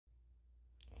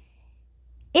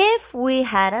If We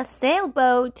Had a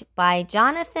Sailboat by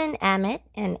Jonathan Emmett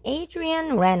and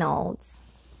Adrian Reynolds.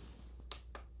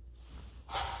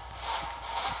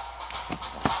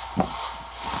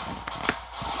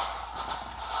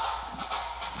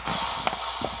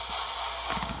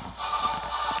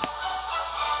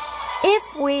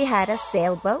 If we had a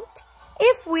sailboat,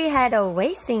 if we had a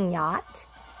racing yacht,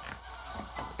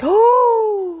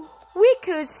 oh, we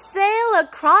could sail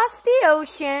across the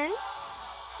ocean.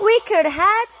 We could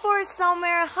head for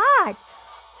somewhere hot.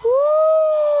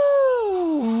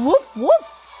 Woo! Woof, woof.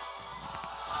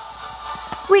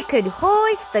 We could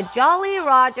hoist the Jolly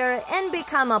Roger and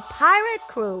become a pirate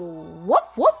crew.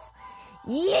 Woof, woof.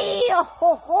 Yeah,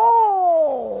 ho,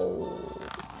 ho.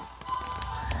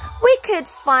 We could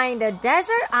find a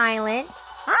desert island.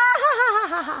 Ha, ha, ha,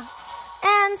 ha, ha.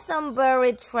 And some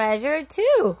buried treasure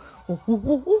too.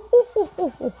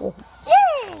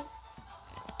 Yeah!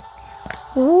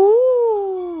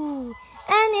 Ooh!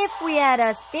 And if we had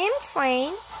a steam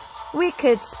train, we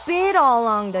could speed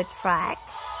along the track.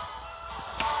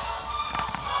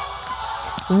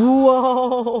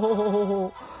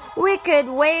 Whoa! We could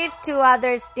wave to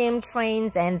other steam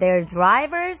trains and their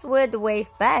drivers would wave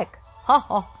back. Ha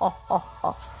ha ha ha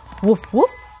ha. Woof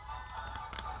woof.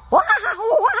 Wow!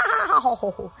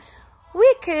 Wow!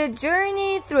 We could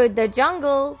journey through the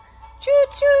jungle.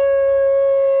 Choo-choo!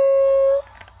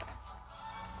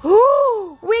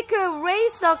 Ooh, we could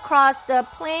race across the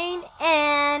plain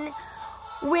and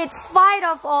we'd fight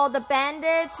off all the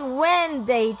bandits when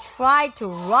they try to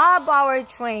rob our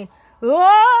train.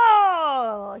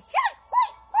 Whoa!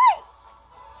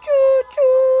 Choo-choo!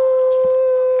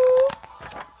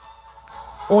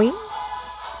 Oink.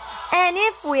 And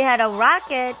if we had a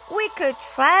rocket, we could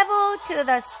travel to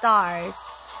the stars.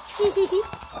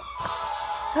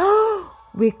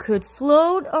 We could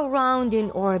float around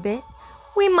in orbit.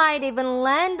 We might even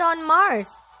land on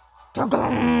Mars. Oh,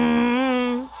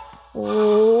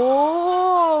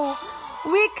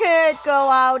 we could go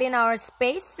out in our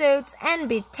spacesuits and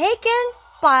be taken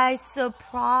by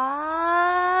surprise.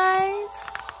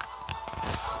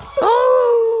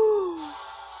 Oh,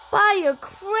 by a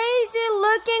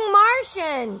crazy-looking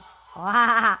Martian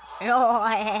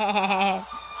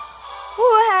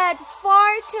who had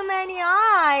far too many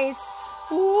eyes.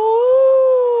 Ooh.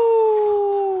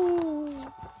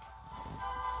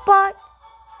 But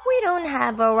we don't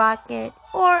have a rocket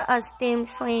or a steam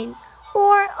train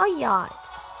or a yacht.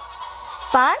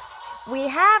 But we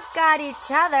have got each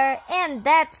other, and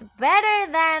that's better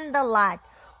than the lot.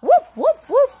 Woof, woof,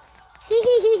 woof.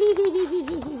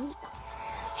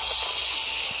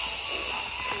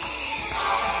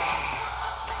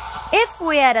 If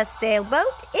we had a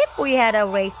sailboat, if we had a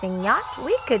racing yacht,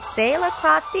 we could sail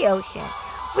across the ocean.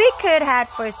 We could head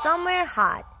for somewhere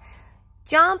hot,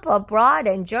 jump abroad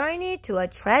and journey to a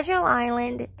treasure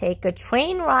island, take a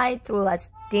train ride through a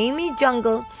steamy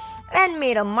jungle, and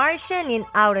meet a Martian in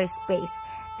outer space.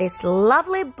 This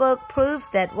lovely book proves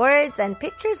that words and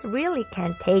pictures really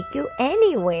can take you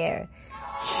anywhere.